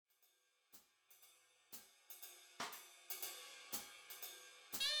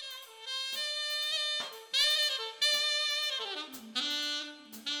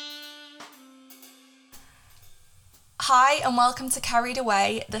Hi and welcome to Carried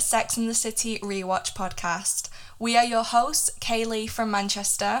Away, the Sex and the City rewatch podcast. We are your hosts, Kaylee from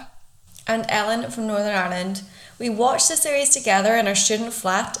Manchester. And Ellen from Northern Ireland. We watched the series together in our student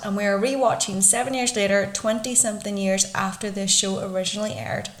flat and we are rewatching 7 years later, 20-something years after this show originally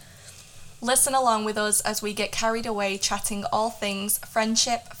aired. Listen along with us as we get carried away chatting all things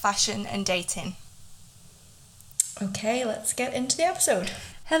friendship, fashion and dating. Okay, let's get into the episode.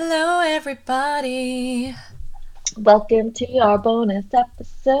 Hello everybody. Welcome to our bonus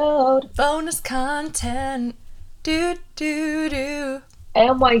episode. Bonus content. Do do do.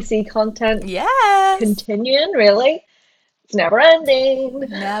 NYC content. Yes. Continuing, really. It's never ending.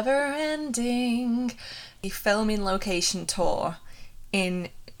 Never ending. A filming location tour in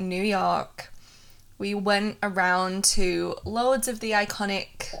New York. We went around to loads of the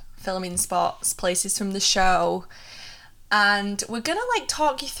iconic filming spots, places from the show, and we're gonna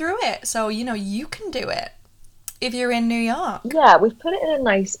talk you through it so you can do it if you're in New York. Yeah, we've put it in a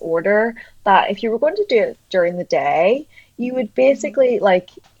nice order that if you were going to do it during the day, you would basically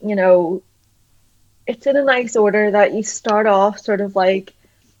it's in a nice order that you start off sort of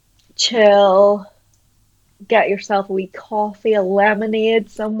chill, get yourself a wee coffee, a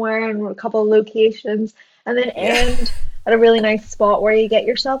lemonade somewhere in a couple of locations, and then end at a really nice spot where you get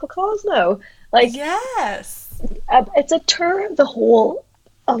yourself a Cosmo. Yes. It's a tour of the whole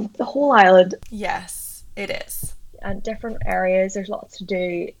island. Yes, it is. And different areas. There's lots to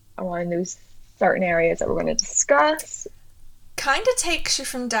do around those certain areas that we're going to discuss. Kind of takes you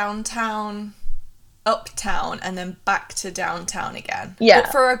from downtown uptown and then back to downtown again. Yeah.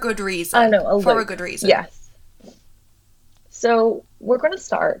 But for a good reason. I know. A good reason. Yes. So we're going to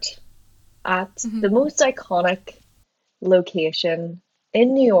start at the most iconic location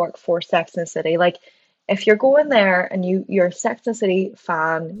in New York for Sex and the City. If you're going there and you're a Sex and the City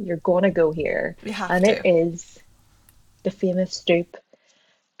fan, you're going to go here. You have and to. It is the famous stoop,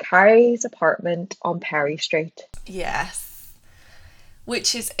 Carrie's apartment on Perry Street. Yes.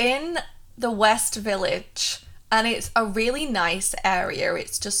 Which is in the West Village, and it's a really nice area.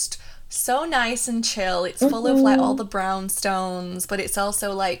 It's just so nice and chill. It's full of all the brownstones, but it's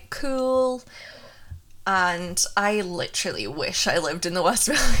also cool. And I literally wish I lived in the West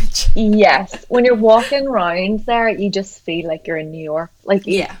Village. Yes, when you're walking around there, you just feel like you're in New York.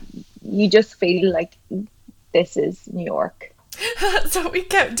 You just feel like this is New York. That's what we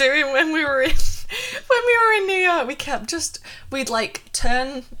kept doing when we were in New York. We'd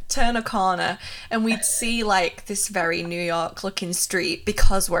turn a corner and we'd see this very New York looking street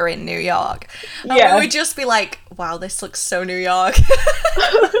because we're in New York. And we would just be like, wow, this looks so New York.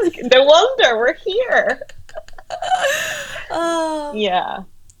 No wonder we're here. Oh. Yeah.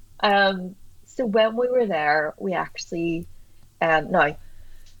 So when we were there, we actually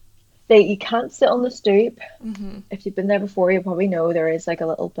you can't sit on the stoop. If you've been there before, you probably know there is a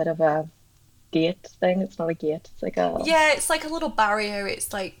little bit of a gate thing. It's not a gate. It's it's like a little barrier. It's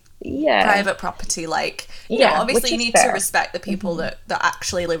private property. Obviously you need to respect the people that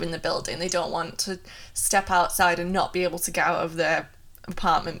actually live in the building. They don't want to step outside and not be able to get out of their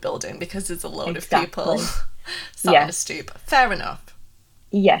apartment building because there's a load of people sat on the stoop. Fair enough.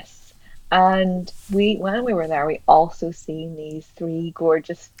 Yes. And when we were there, we also seen these 3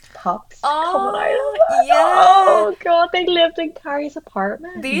 gorgeous pups coming out of it. Yeah. Oh god, they lived in Carrie's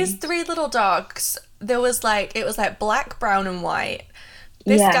apartment. These 3 little dogs, it was black, brown and white.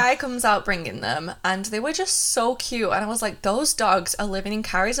 This guy comes out bringing them and they were just so cute, and I was like, those dogs are living in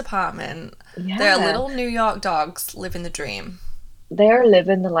Carrie's apartment. They're little New York dogs living the dream. They're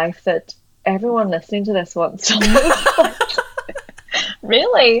living the life that everyone listening to this wants to live.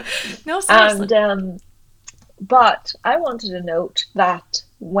 Really? No, seriously. And but I wanted to note that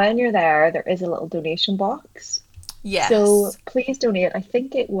when you're there is a little donation box. Yes. So please donate. I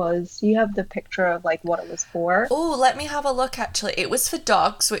think you have the picture of what it was for. Oh, let me have a look actually. It was for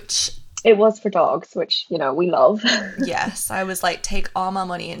dogs, which we love. Yes, I was take all my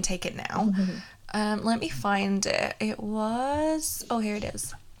money and take it now. Let me find it. It was here it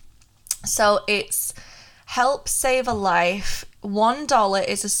is. So it's Help Save a Life. $1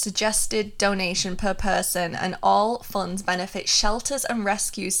 is a suggested donation per person, and all funds benefit shelters and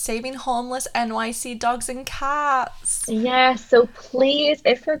rescues saving homeless NYC dogs and cats. Yeah, so please,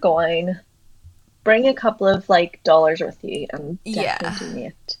 if you're going, bring a couple of dollars with you and definitely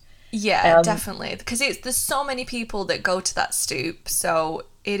donate. Yeah, definitely, because there's so many people that go to that stoop, so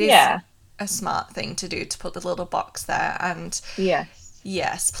it is a smart thing to do to put the little box there. And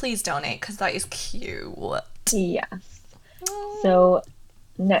yes, please donate because that is cute. Yes. So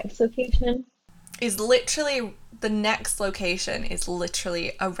next location is literally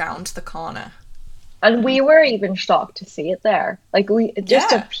around the corner. And we were even shocked to see it there. Like it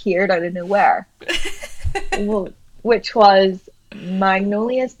just Yeah. appeared out of nowhere. Well, which was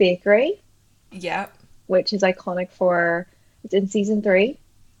Magnolia's Bakery, Yeah. which is iconic for it's in season 3.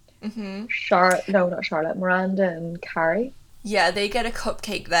 Mm-hmm. No, not Charlotte, Miranda and Carrie. Yeah, they get a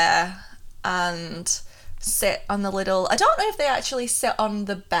cupcake there and sit on the little... I don't know if they actually sit on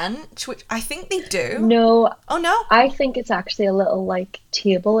the bench, which I think they do. No, Oh, no? I think it's actually a little like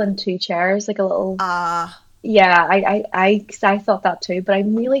table and 2 chairs, like a little. Ah. Yeah, 'cause I thought that too, but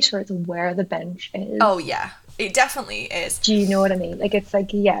I'm really sure it's where the bench is. Oh, yeah. It definitely is. Do you know what I mean? Like it's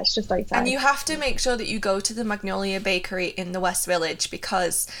like, yeah, it's just outside. And you have to make sure that you go to the Magnolia Bakery in the West Village,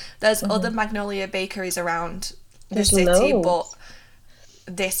 because there's other Magnolia bakeries around the There's city, loads.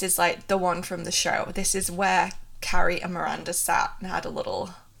 but this is like the one from the show. This is where Carrie and Miranda sat and had a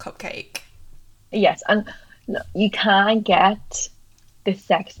little cupcake. Yes, and no, you can get the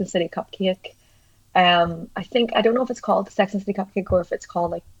Sex and the City cupcake. I don't know if it's called the Sex and the City cupcake or if it's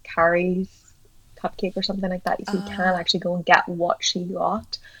called like Carrie's cupcake or something like that. So you can actually go and get what she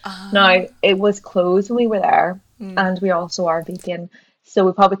got. Now, it was closed when we were there, and we also are vegan, so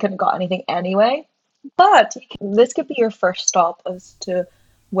we probably couldn't have got anything anyway. But this could be your first stop as to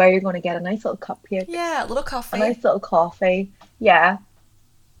where you're going to get a nice little cupcake, Yeah, a little a coffee. nice little coffee. Yeah,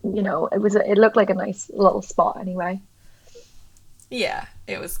 it looked like a nice little spot anyway. Yeah,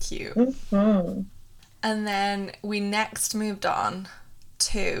 it was cute. Hmm. And then we next moved on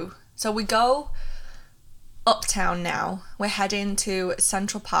to... So we go uptown now. We're heading to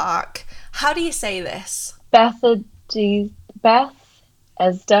Central Park. How do you say this? Bethesda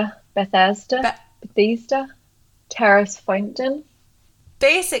Terrace Fountain.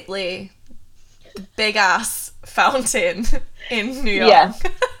 Basically, the big ass fountain in New York. Yeah.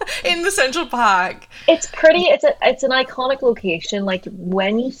 In the Central Park. It's pretty. It's an iconic location. Like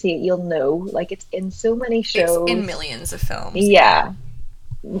when you see it, you'll know. Like it's in so many shows. It's in millions of films. Yeah.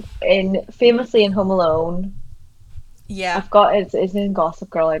 Famously in Home Alone. Yeah. I've got it's in Gossip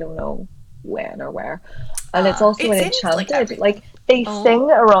Girl. I don't know when or where. And it's also in it's in, like, Enchanted. every- Like they Oh. sing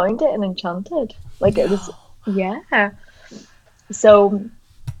around it in Enchanted. Like it was. Yeah. So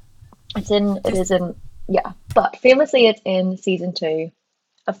it is in yeah. But famously, it's in season 2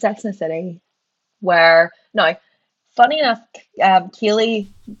 of Sex and the City, where now, funny enough, Keely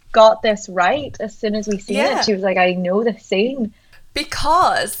got this right as soon as we seen Yeah. it. She was like, "I know the scene."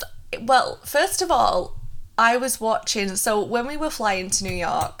 Because, well, first of all, I was watching... So when we were flying to New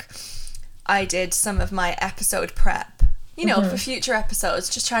York, I did some of my episode prep, for future episodes,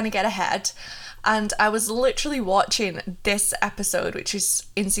 just trying to get ahead. And I was literally watching this episode, which is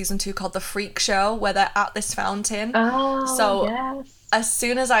in season 2, called The Freak Show, where they're at this fountain. Oh, So- yes. As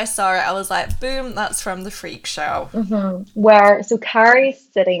soon as I saw it, I was like, boom, that's from The Freak Show. So Carrie's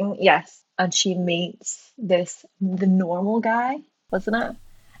sitting, yes, and she meets the normal guy, wasn't it?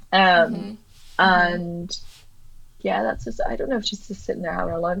 And yeah, that's just, I don't know if she's just sitting there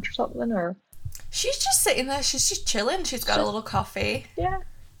having her lunch or something, or She's just sitting there. She's just chilling. She's got a little coffee. yeah.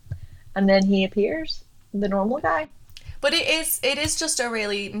 And then he appears, the normal guy. But it is just a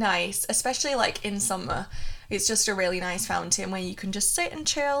really nice, especially like in summer, it's just a really nice fountain where you can just sit and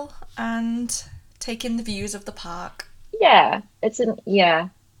chill and take in the views of the park. Yeah, it's a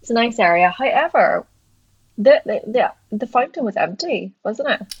nice area. However, the fountain was empty, wasn't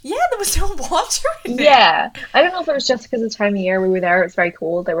it? Yeah, there was no water in it. Yeah, I don't know if it was just because of the time of year we were there. It's very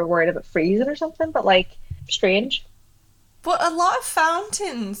cold. They were worried about freezing or something. But like, strange. But a lot of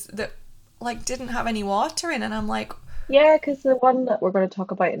fountains that like didn't have any water in, and I'm like, Yeah, because the one that we're going to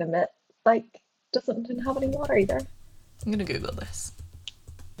talk about in a minute, like, didn't have any water either. I'm gonna Google this.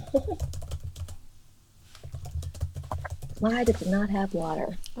 Why did it not have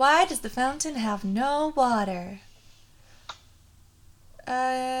water? Why does the fountain have no water?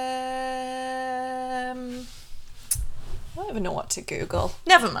 I don't even know what to Google.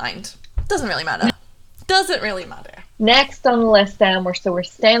 Never mind. Doesn't really matter. Doesn't really matter. Next on the list, then, we're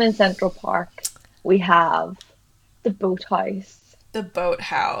staying in Central Park. We have the boathouse. The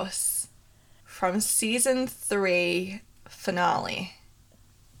Boathouse from season 3 finale.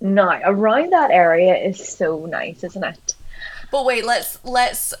 Now, around that area is so nice, isn't it? But wait, because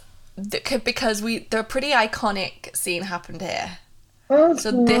the pretty iconic scene happened here.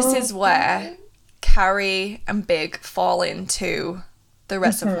 So this is where Carrie and Big fall into the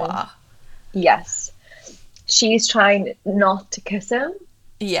reservoir. Yes. She's trying not to kiss him,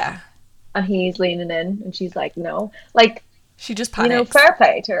 Yeah. and he's leaning in, and she's like, no. Like, She just panics. fair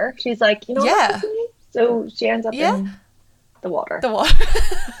play to her. She's like, Yeah. what, me? So she ends up Yeah. in the water. The water.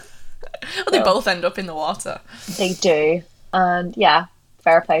 Well, they So- both end up in the water. They do. And yeah,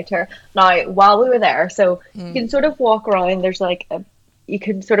 fair play to her. Now, while we were there, so you can sort of walk around. There's like you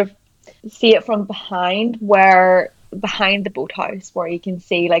can sort of see it from behind the boathouse, where you can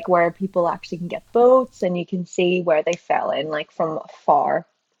see like where people actually can get boats, and you can see where they fell in like from afar,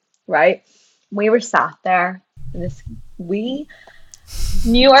 right? We were sat there, and this wee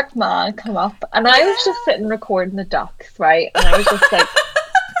New York man come up, and I was just sitting recording the ducks, right? And I was just like,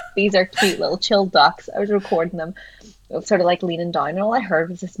 these are cute little chill ducks. I was recording them, sort of like leaning down, and all I heard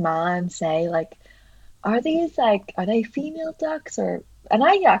was this man say like, are they female ducks or? And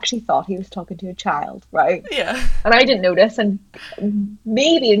I actually thought he was talking to a child, right? Yeah. And I didn't notice, and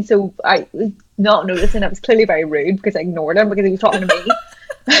so I was not noticing. I was clearly very rude because I ignored him because he was talking to me.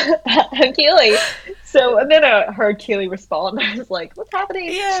 And Keely. And then I heard Keely respond. I was like, what's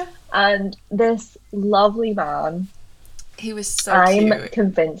happening? Yeah. And this lovely man, He was so I'm cute.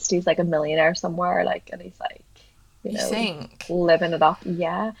 convinced he's like a millionaire somewhere, like, and he's like, you You know, think? living it up.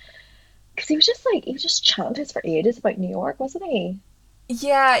 Yeah. Because he was just chatting to us for ages about New York, wasn't he?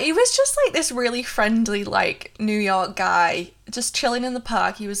 Yeah, he was just like this really friendly, like, New York guy, just chilling in the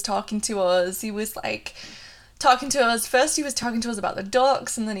park. He was talking to us. He was like talking to us. First, he was talking to us about the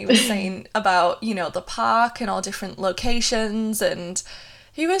ducks, and then he was saying about, you know, the park and all different locations. And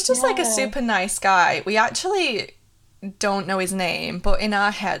he was just like a Yeah. super nice guy. We actually don't know his name, but in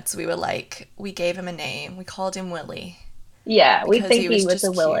our heads, we were like, we gave him a name. We called him Willie. Yeah, we Because think he he was was just a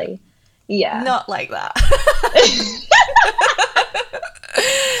cute. Willie. Yeah. Not like that.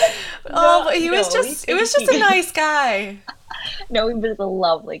 Oh, but he was No, just, it was just a nice guy. No, he was a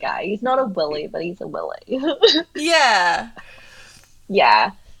lovely guy. He's not a Willie, but he's a Willie. Yeah.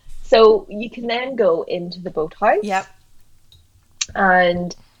 Yeah. So you can then go into the boathouse. Yep.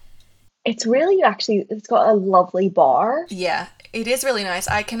 And it's really it's got a lovely bar. Yeah. It is really nice.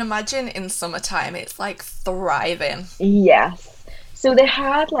 I can imagine in summertime it's like thriving. Yes. So they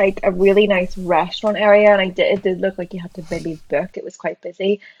had like a really nice restaurant area, and it did look like you had to maybe book. It was quite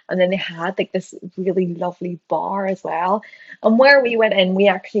busy. And then they had like this really lovely bar as well. And where we went in, we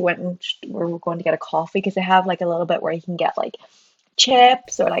actually went and we were going to get a coffee because they have like a little bit where you can get like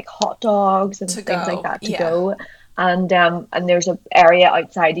chips or like hot dogs and To things go, like that to yeah. go. And there's an area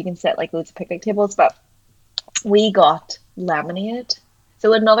outside you can sit like loads of picnic tables, but we got lemonade.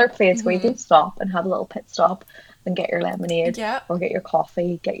 So another place where you can stop and have a little pit stop and get your lemonade Yeah. or get your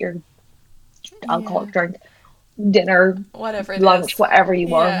coffee, get your alcoholic drink, dinner, Whatever it lunch, is. whatever you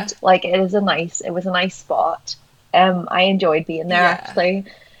Yeah. want. Like it was a nice spot. I enjoyed being there Yeah. actually.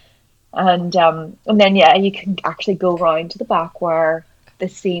 And then yeah, you can actually go round to the back where the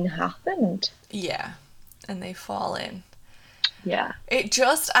scene happened. Yeah. And they fall in. Yeah.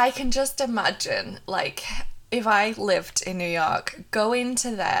 I can just imagine, like, if I lived in New York, go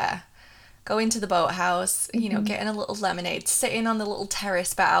into the boathouse, you know, getting a little lemonade, sitting on the little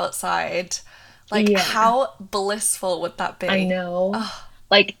terrace bit outside. Like, Yeah. how blissful would that be? I know. Oh.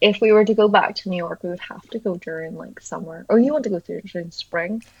 Like if we were to go back to New York, we would have to go during like summer. Or you want to go during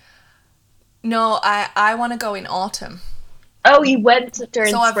spring? No, I want to go in autumn. Oh, you went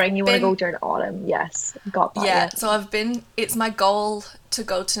during So I've spring. You want to been- go during autumn? Yes, got that. Yeah, Yes. so it's my goal to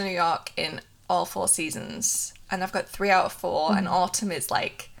go to New York in all 4 seasons. And I've got 3 out of 4, and autumn is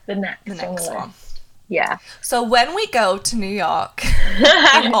like the next the next on the one. list. Yeah. So when we go to New York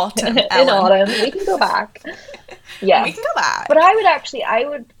in autumn, In Ellen, autumn, we can go back. Yeah. we can go back. But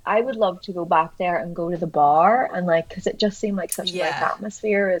I would love to go back there and go to the bar and like, because it just seemed like such a nice Yeah.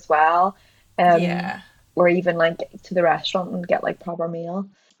 atmosphere as well. Yeah. Or even like to the restaurant and get like proper meal.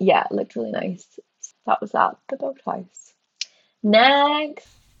 Yeah, it looked really nice. That was that, the boathouse.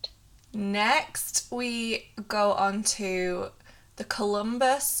 Next, we go on to the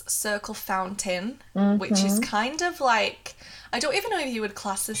Columbus Circle Fountain, which is kind of like, I don't even know if you would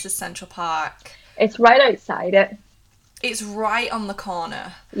class this as Central Park. It's right outside it. It's right on the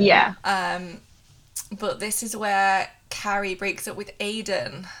corner. Yeah. But this is where Carrie breaks up with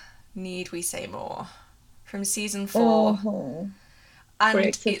Aiden. Need we say more? From season 4. And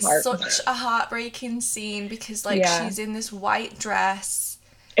Breaks his it's heart. such a heartbreaking scene because, like, Yeah. she's in this white dress.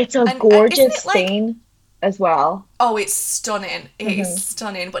 It's a And isn't gorgeous it, like- scene as well. Oh, it's stunning. It is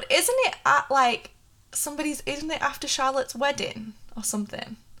stunning. But isn't it at, like, isn't it after Charlotte's wedding or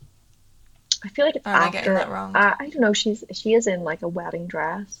something? I feel like it's Or am I after. getting that wrong? I don't know. She is in like a wedding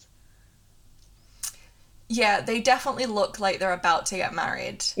dress. Yeah, they definitely look like they're about to get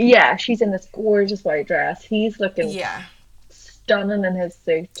married. Yeah, she's in this gorgeous white dress. He's looking Yeah. stunning in his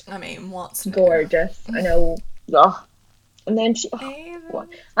suit. I mean, what's new? Gorgeous. I know. Ugh. And then Aiden.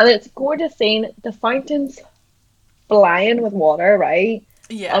 and it's a gorgeous scene. The fountain's flying with water, right?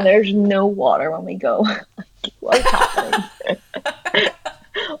 Yeah. And there's no water when we go. What's happening?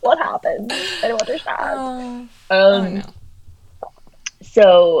 What happened? I don't understand. Oh, oh Um, no.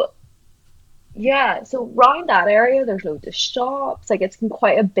 so yeah, so around that area, there's loads of shops. Like it's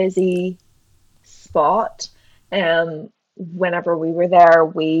quite a busy spot. Whenever we were there,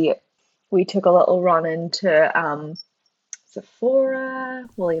 we took a little run into Sephora,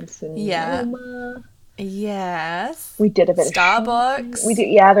 Williams Yeah. Sonoma. Yes. We did a bit of shopping. We Starbucks. did,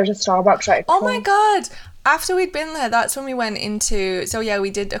 yeah. There's a Starbucks right Oh my across. God. After we'd been there, that's when we went into. So yeah, we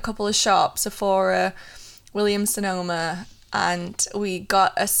did a couple of shops, Sephora, Williams Sonoma, and we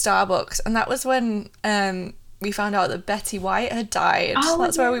got a Starbucks. And that was when we found out that Betty White had died. Oh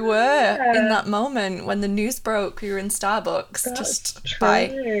That's where we were in yeah, that moment when the news broke. We were in Starbucks that's just by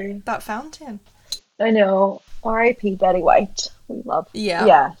true. that fountain. I know. R.I.P. Betty White. We love. Yeah.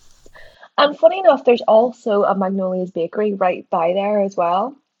 Yes. And funny enough, there's also a Magnolia's Bakery right by there as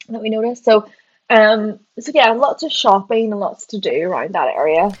well that we noticed. So yeah, lots of shopping and lots to do around that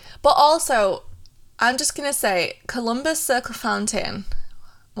area. But also, I'm just going to say, Columbus Circle Fountain,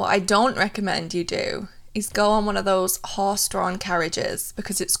 what I don't recommend you do is go on one of those horse-drawn carriages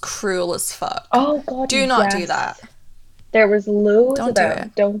because it's cruel as fuck. Oh God, Do not do yes. that. There was loads Don't of do them.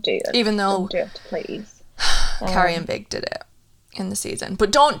 it. Don't do it. Even though Don't do it, please. Carrie and Big did it in the season.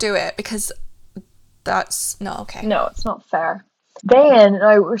 But don't do it because that's not okay. No, it's not fair. Then,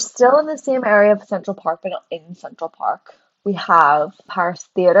 now we're still in the same area of Central Park, but not in Central Park. We have Paris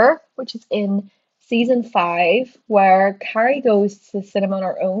Theatre, which is in season 5, where Carrie goes to the cinema on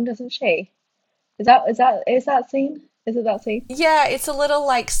her own, doesn't she? Is that scene? Is it that scene? Yeah, it's a little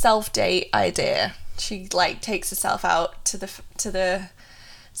like self-date idea. She like takes herself out to the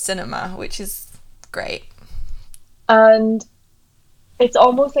cinema, which is great. And it's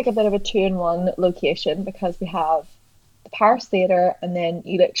almost like a bit of a two-in-one location because we have the Paris Theatre, and then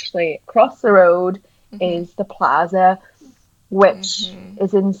you literally across the road is the Plaza, which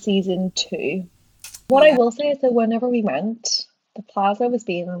is in season 2. What I Yeah. will say is that whenever we went, the Plaza was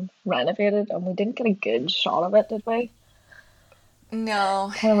being renovated, and we didn't get a good shot of it, did we?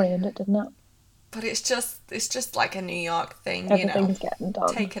 No, Kind of ruined it, didn't it? but it's just like a New York thing, you know. Everything's getting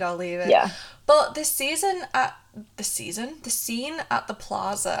done. Take it or leave it. Yeah. But the scene at the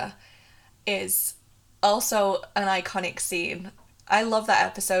Plaza is also an iconic scene. I love that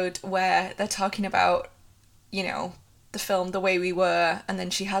episode where they're talking about, you know, the film The Way We Were, and then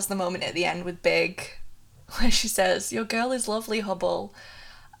she has the moment at the end with Big where she says, "Your girl is lovely, Hubble."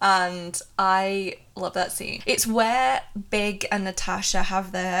 And I love that scene. It's where Big and Natasha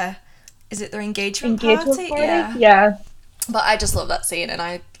have their engagement Engagement party? Yeah. Yeah. But I just love that scene, and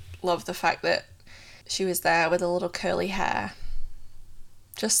I love the fact that she was there with a little curly hair.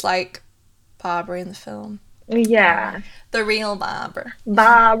 Just like Barbara in the film. Yeah. The real Barbara.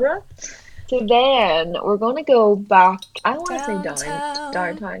 Barbara. So then we're going to go back. I want to say Downtown.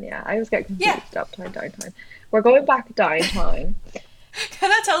 downtown. Yeah, I always get confused. Yeah. Uptown, downtown. We're going back downtown.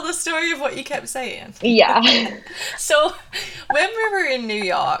 Can I tell the story of what you kept saying? Yeah. So, when we were in New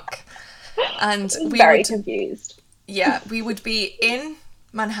York, and we Very would, confused. we would be in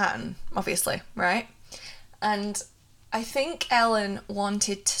Manhattan, obviously, right? And I think Ellen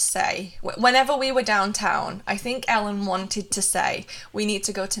wanted to say, whenever we were downtown, I think Ellen wanted to say, we need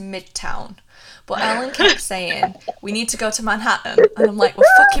to go to Midtown. But Ellen kept saying, we need to go to Manhattan. And I'm like, we're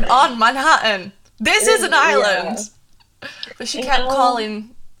fucking on Manhattan. This is an island. But she kept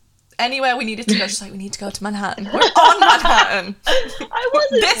calling anywhere we needed to go. She's like, we need to go to Manhattan. We're on Manhattan. I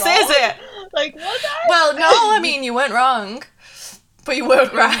wasn't This wrong. is it. Like, what? Well, no, I mean, you weren't wrong. But you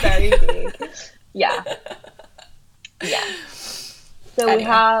weren't right. Very big. Yeah. Yeah. So we Anyway.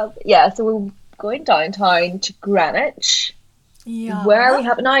 have, so we're going downtown to Greenwich, Yeah. where we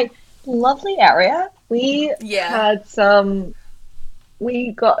have a nice, lovely area. We Yeah. had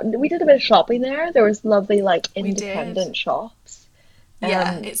we did a bit of shopping there. There was lovely, like, did. independent shops.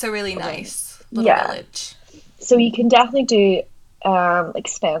 Yeah, Um, it's a really nice little yeah. village. So you can definitely do, like,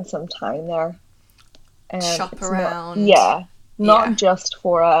 spend some time there. Shop It's not- around. yeah. Not Yeah. just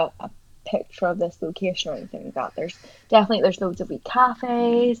for a picture of this location or anything like that. There's loads of wee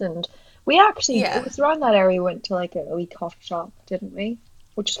cafes, and we actually, Yeah. it was around that area we went to like a wee coffee shop, didn't we?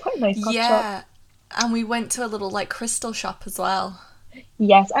 Which is quite a nice coffee shop. Yeah. And we went to a little like crystal shop as well.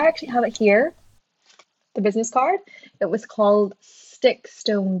 Yes, I actually have it here, the business card. It was called Stick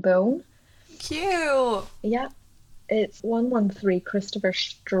Stone Bone. Cute. Yeah, it's 113 Christopher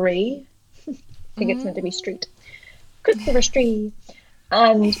Street. I think it's meant to be street. Christopher Street.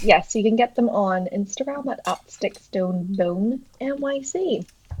 And yes, you can get them on Instagram at @stickstonebone NYC.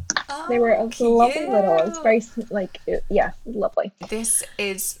 They were a lovely little. It's very lovely. This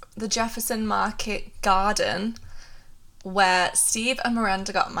is the Jefferson Market Garden where Steve and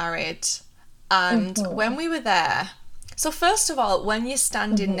Miranda got married. And when we were there, so first of all, when you're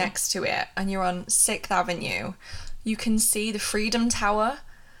standing next to it and you're on 6th Avenue, you can see the Freedom Tower,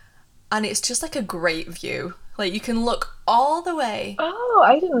 and it's just like a great view. Like, you can look all the way. Oh,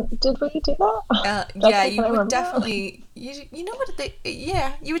 I didn't. Did we do that? Yeah, you would definitely. You know what?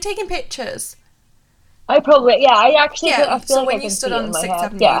 Yeah, you were taking pictures. I probably, yeah, I actually, I feel so like when I you can stood see it on in my 6th head.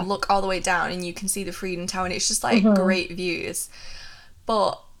 Avenue, Yeah. you look all the way down and you can see the Freedom Tower, and it's just like great views.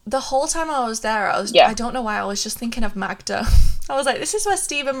 But the whole time I was there, I don't know why, I was just thinking of Magda. I was like, this is where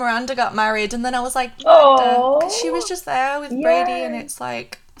Steve and Miranda got married, and then I was like, Magda, because she was just there with Brady, and it's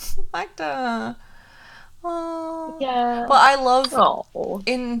like, Magda. Oh. Yeah. But I love,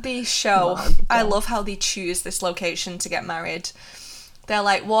 in the show, I love how they choose this location to get married. They're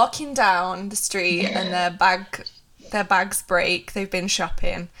like walking down the street and their bags break. They've been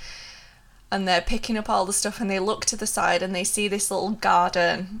shopping and they're picking up all the stuff, and they look to the side and they see this little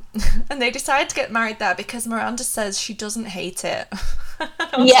garden and they decide to get married there because Miranda says she doesn't hate it.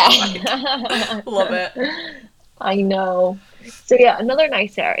 Yeah. Love it. I know. So yeah, another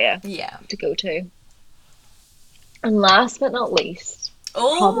nice area to go to. And last but not least,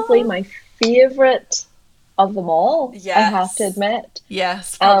 probably my favourite of them all, I have to admit.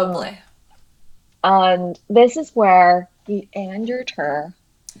 Yes, probably. And this is where you end your tour,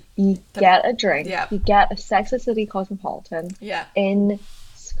 you get a drink, you get a Sex and the City Cosmopolitan in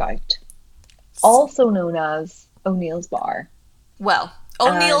Scout, also known as O'Neill's Bar. Well,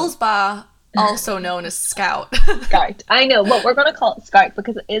 O'Neill's Bar, also known as Scout. Scout. I know, but we're going to call it Scout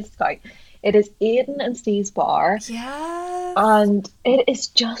because it is Scout. It is Aidan and Steve's bar. Yes. And it is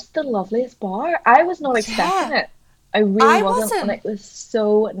just the loveliest bar. I was not expecting it. I really wasn't. And it was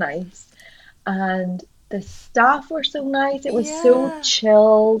so nice. And the staff were so nice. It was so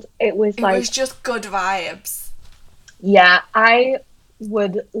chilled. It was just good vibes. Yeah, I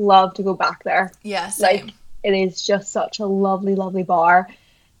would love to go back there. Yeah, same. Like, it is just such a lovely, lovely bar.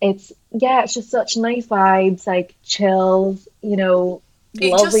 It's just such nice vibes, like chills, you know,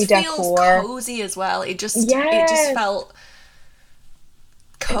 lovely decor. It just feels cozy as well. It just felt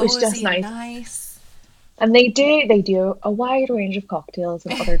cozy, it was just nice. And they do a wide range of cocktails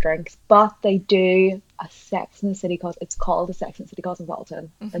and other drinks, but they do a Sex and the City it's called a Sex and the City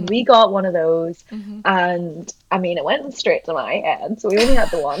Cosmopolitan. And we got one of those, and I mean, it went straight to my head, so we only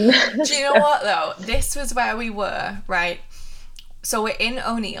had the one. Do you know what though? This was where we were, right? So we're in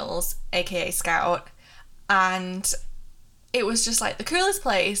O'Neill's, aka Scout, and it was just like the coolest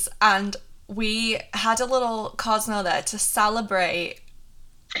place, and we had a little Cosmo there to celebrate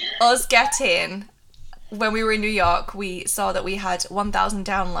us getting, when we were in New York, we saw that we had 1,000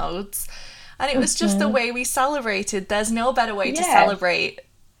 downloads, and it was just the way we celebrated. There's no better way to celebrate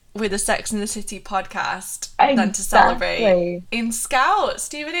with a Sex and the City podcast than to celebrate in Scout,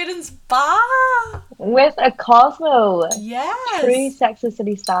 Stephen Aiden's bar. With a Cosmo. Yes. True Sex and the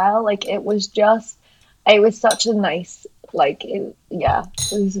City style. Like, it was such a nice, like, it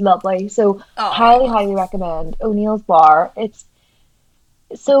was lovely. So, highly recommend O'Neill's Bar.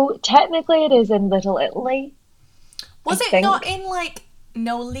 So technically it is in Little Italy. Was it not in like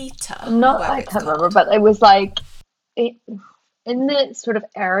Nolita? I can't remember, but it was like in the sort of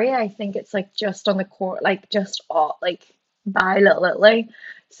area. I think it's like just on the court, like just like by Little Italy.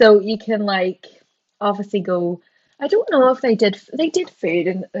 So you can like obviously go. I don't know if they did food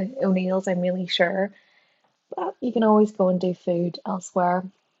in O'Neill's. I'm really sure, but you can always go and do food elsewhere.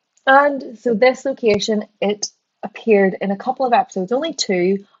 And so this location, it appeared in a couple of episodes, only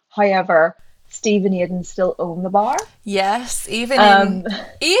 2. However, Steve and Aidan still own the bar. Yes, even in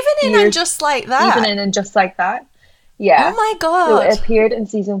And Just Like That. Even in And Just Like That. Yeah. Oh my god. So it appeared in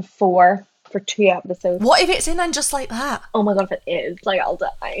season 4 for 2 episodes. What if it's in And Just Like That? Oh my god, if it is, like, I'll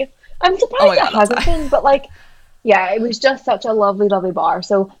die. I'm surprised it hasn't been, but like, yeah, it was just such a lovely, lovely bar.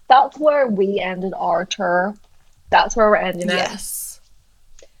 So that's where we ended our tour. That's where we're ending it. Yes.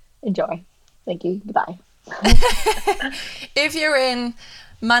 Enjoy. Thank you. Goodbye. If you're in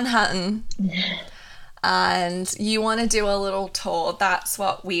Manhattan and you want to do a little tour, that's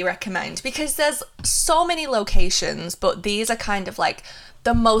what we recommend, because there's so many locations, but these are kind of like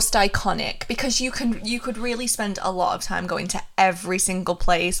the most iconic, because you could really spend a lot of time going to every single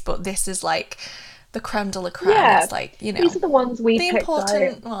place, but this is like the creme de la creme. Yeah, it's like, you know, these are the ones we the picked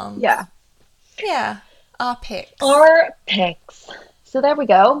important out. ones. Yeah, our picks. So there we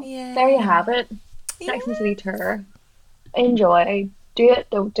go. Yeah. There you have it. Sex and the City tour. Enjoy. Do it,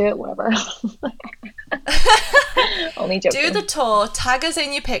 don't do it, whatever. Only joking. Do the tour. Tag us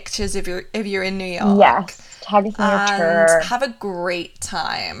in your pictures if you're in New York. Yes, tag us in your tour. Have a great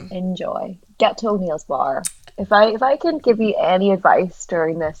time. Enjoy. Get to O'Neill's Bar. If I can give you any advice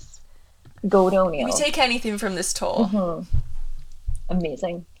during this, go to If you O'Neill. take anything from this tour,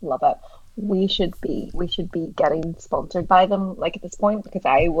 Amazing, love it. We should be getting sponsored by them like at this point, because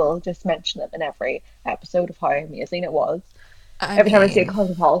I will just mention it in every episode of how amazing it was. I Every time I see a mean,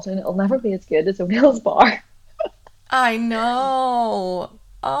 Cosmopolitan, it'll never be as good as O'Neill's bar. I know. It's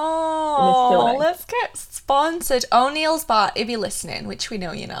so Oh, nice. let's get sponsored. O'Neill's Bar, if you're listening, which we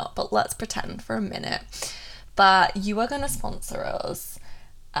know you're not, but let's pretend for a minute that you are going to sponsor us.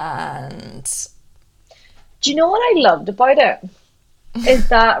 And Do you know what I loved about it? Is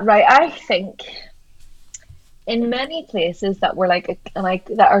that right? I think in many places that were like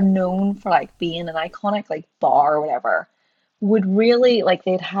that are known for like being an iconic like bar or whatever, would really like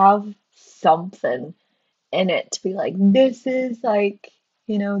they'd have something in it to be like, this is like,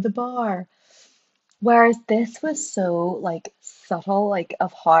 the bar. Whereas this was so like subtle, like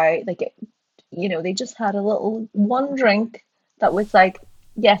of how like it, they just had a little one drink that was like,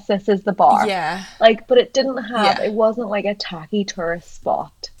 yes, this is the bar. yeah, Like, but it didn't have, yeah, it wasn't like a tacky tourist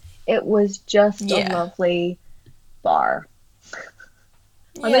spot. It was just a yeah, lovely bar.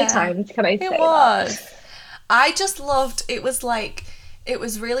 How many yeah. times can I It say that? was. I just loved it. Was like it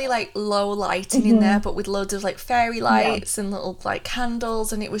was really like low lighting in there, but with loads of like fairy Yeah. lights and little like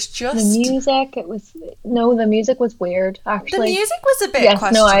candles, and it was The just music, it was, no, the music was weird, the actually. music was a bit Yes,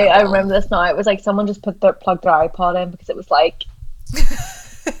 no, I questionable. remember this now. It was like someone just plugged their iPod in because it was like,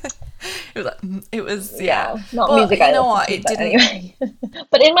 It was like, it was yeah, not But music you I know listen what? to, It but didn't. anyway.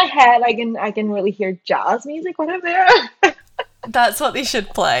 But in my head, I can really hear jazz music when I'm there. That's what they should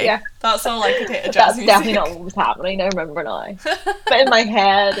play. Yeah. That's all I could hit. A But jazz that's definitely music. not what was happening. I remember now. But in my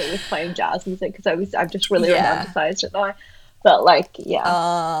head, it was playing jazz music because I've just really Yeah. romanticized it now. But like, yeah.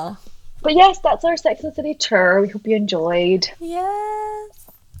 Oh, But yes, that's our Sex and the City tour. We hope you enjoyed. yes.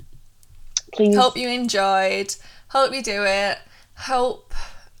 Please Hope you enjoyed. Hope you do it. Hope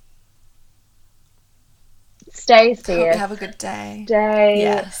stay you safe. have a good day. Stay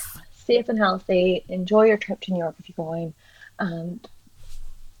Yes. safe and healthy. Enjoy your trip to New York if you're going. And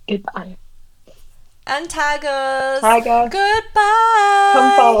goodbye. And tag us. Tag us. Goodbye.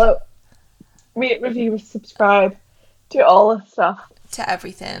 Come follow, rate, review, subscribe, do all this stuff. To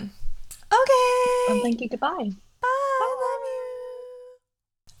everything. Okay. And thank you. Goodbye. Bye. Love you.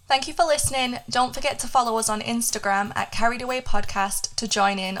 Thank you for listening. Don't forget to follow us on Instagram at Carried Away Podcast to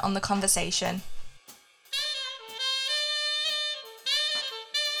join in on the conversation.